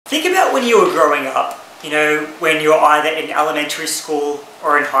about when you were growing up, when you were either in elementary school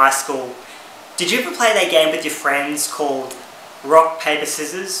or in high school, did you ever play that game with your friends called rock, paper,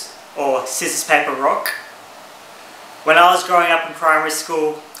 scissors, or scissors, paper, rock? When I was growing up in primary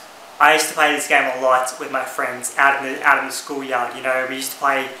school, I used to play this game a lot with my friends out in the schoolyard. We used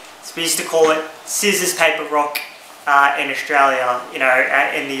to call it scissors, paper, rock in Australia.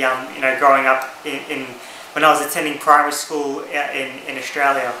 Growing up when I was attending primary school in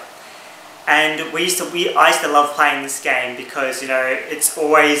Australia. And I used to love playing this game because it's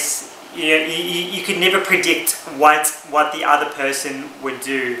always you can never predict what the other person would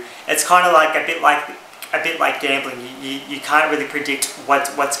do. It's kind of like a bit like gambling. You can't really predict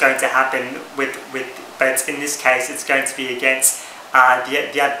what's going to happen but in this case it's going to be against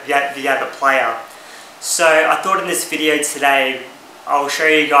the other player. So I thought in this video today I'll show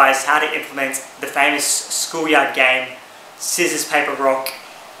you guys how to implement the famous schoolyard game scissors, paper, rock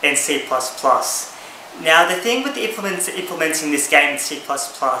in C++. Now the thing with implementing this game in C++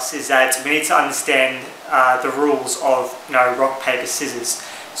 is that we need to understand the rules of rock, paper, scissors.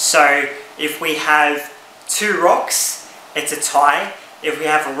 So if we have two rocks, it's a tie. If we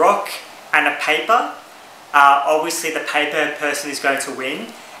have a rock and a paper, obviously the paper person is going to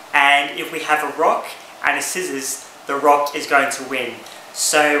win. And if we have a rock and a scissors, the rock is going to win.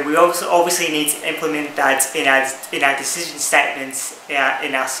 So we also obviously need to implement that in our decision statements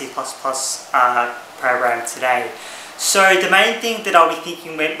in our C++ program today. So the main thing that I'll be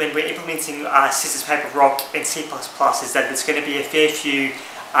thinking when we're implementing scissors, paper, rock in C++ is that there's going to be a fair few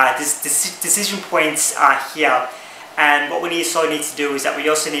decision points here. And what we also need to do is that we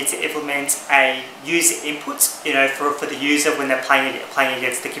also need to implement a user input, for the user when they're playing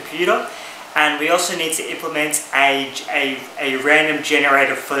against the computer. And we also need to implement a random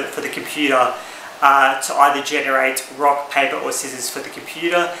generator for the computer to either generate rock, paper, or scissors for the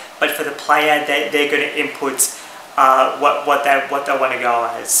computer. But for the player, they're going to input what they want to go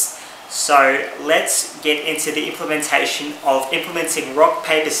as. So let's get into the implementation of implementing rock,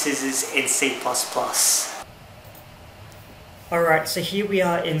 paper, scissors in C++. Alright, so here we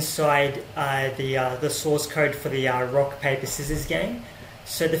are inside the source code for the rock, paper, scissors game.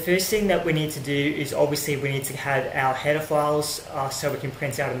 So the first thing that we need to do is obviously we need to have our header files so we can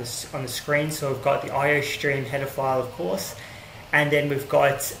print out on the screen. So we've got the IOStream header file, of course, and then we've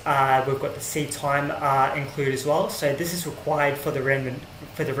got the ctime include as well. So this is required for the random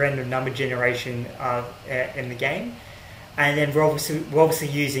number generation in the game. And then we're obviously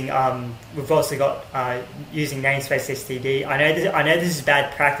using we've also got using namespace std. I know this is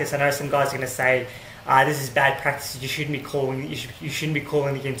bad practice. I know some guys are going to say this is bad practice. You shouldn't be calling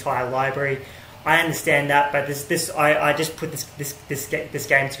the entire library. I understand that, but I just put this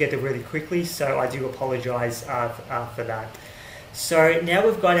game together really quickly, so I do apologize for that. So now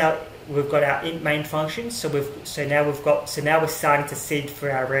we've got our int main function. So now we're starting to seed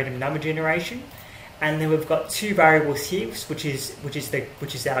for our random number generation. And then we've got two variables here, which is the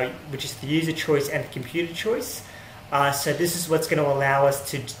user choice and the computer choice. So this is what's going to allow us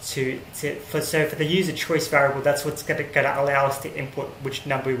for the user choice variable. That's what's going to allow us to input which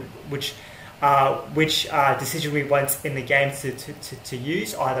decision we want in the game to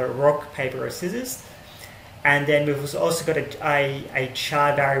use, either rock, paper, or scissors. And then we've also got a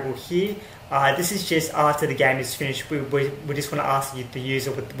char variable here. This is just after the game is finished. We just want to ask the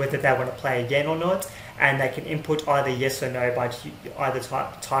user whether they want to play again or not, and they can input either yes or no by either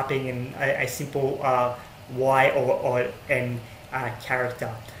typing in a simple Y or N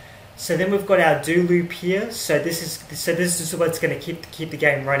character. So then we've got our do loop here. So this is what's going to keep the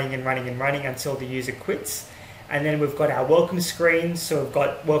game running and running and running until the user quits. And then we've got our welcome screen. So we've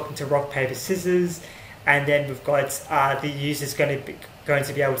got welcome to rock, paper, scissors. And then we've got the user's going to be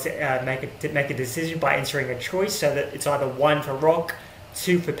able to make a decision by entering a choice, so that it's either 1 for rock,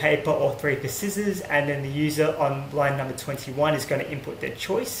 2 for paper, or 3 for scissors. And then the user on line number 21 is going to input their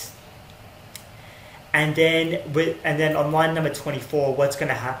choice. And then on line number 24, what's going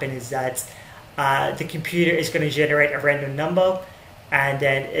to happen is that the computer is going to generate a random number, and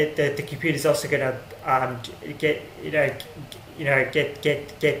then the computer is also going to get their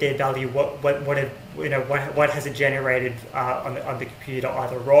value. What has it generated on the computer,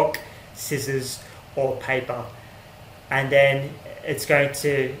 either rock, scissors, or paper, and then it's going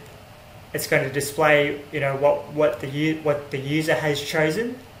to display what the user has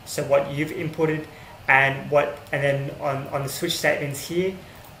chosen, so what you've inputted, and then on the switch statements here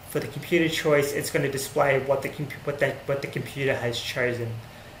for the computer choice, it's going to display what the computer has chosen.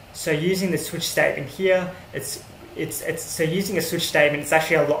 So using the switch statement here, so using a switch statement, it's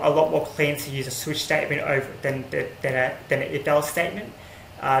actually a lot more clean to use a switch statement than an if else statement.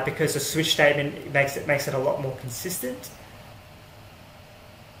 because the switch statement makes it a lot more consistent.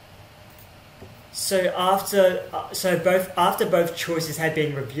 So after both choices had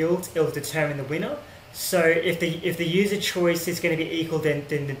been revealed, it will determine the winner. So if the user choice is going to be equal than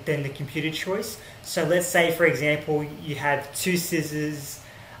the computer choice. So let's say, for example, you have 2 scissors,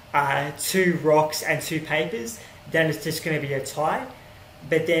 2 rocks, and 2 papers. Then it's just going to be a tie.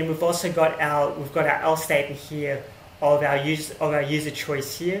 But then we've also got our else statement here of our user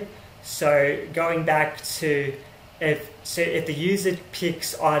choice here. So going back to if the user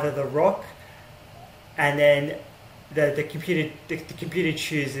picks either the rock, and then the computer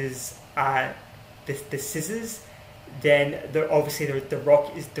chooses the scissors, then obviously the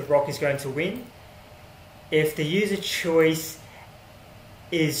rock is going to win. If the user choice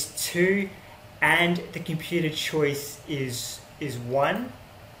is 2 and the computer choice is 1,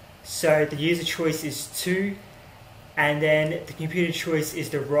 so the user choice is 2 and then the computer choice is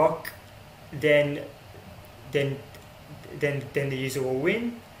the rock, then the user will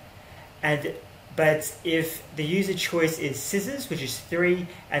win. But if the user choice is scissors, which is 3,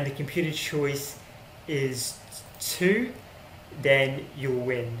 and the computer choice is 2, then you'll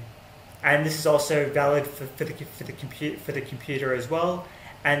win. And this is also valid for the computer as well.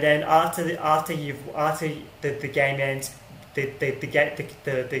 And then after the game ends,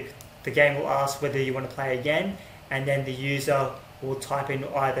 the game will ask whether you want to play again, and then the user will type in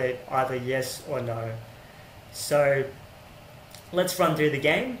either yes or no. So let's run through the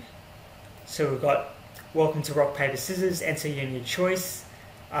game. So we've got welcome to rock, paper, scissors, enter your new choice.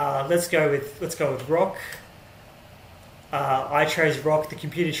 Let's go with rock. I chose rock, the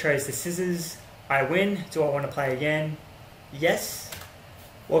computer chose the scissors. I win. Do I want to play again? Yes.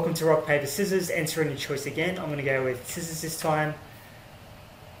 Welcome to rock, paper, scissors, enter a new choice again. I'm going to go with scissors this time.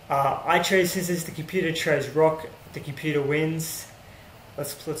 I chose scissors, the computer chose rock, the computer wins.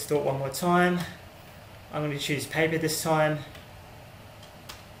 Let's do it one more time. I'm going to choose paper this time.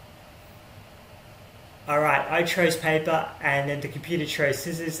 Alright, I chose paper, and then the computer chose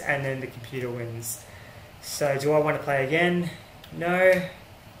scissors, and then the computer wins. So do I want to play again? No.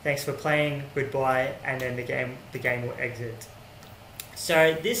 Thanks for playing, goodbye, and then the game will exit.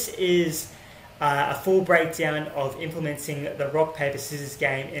 So this is a full breakdown of implementing the rock, paper, scissors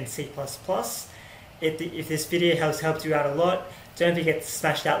game in C++. If this video has helped you out a lot, don't forget to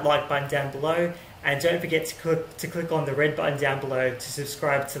smash that like button down below, and don't forget to click on the red button down below to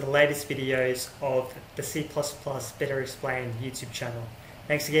subscribe to the latest videos of the C++ Better Explained YouTube channel.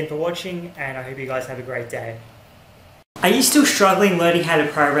 Thanks again for watching, and I hope you guys have a great day. Are you still struggling learning how to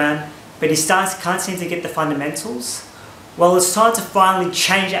program, but you can't seem to get the fundamentals? Well, it's time to finally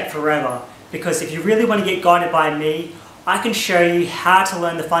change that forever, because if you really want to get guided by me, I can show you how to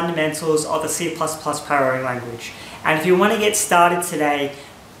learn the fundamentals of the C++ programming language. And if you want to get started today,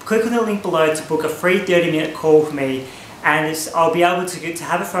 click on the link below to book a free 30-minute call with me, and I'll be able to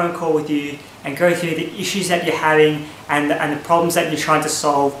have a phone call with you and go through the issues that you're having and the problems that you're trying to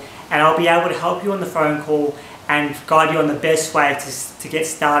solve, and I'll be able to help you on the phone call and guide you on the best way to get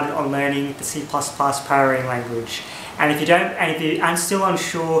started on learning the C++ programming language. And if you're still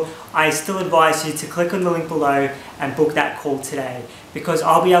unsure, I still advise you to click on the link below and book that call today, because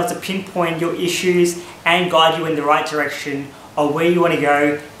I'll be able to pinpoint your issues and guide you in the right direction of where you want to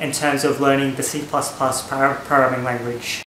go in terms of learning the C++ programming language.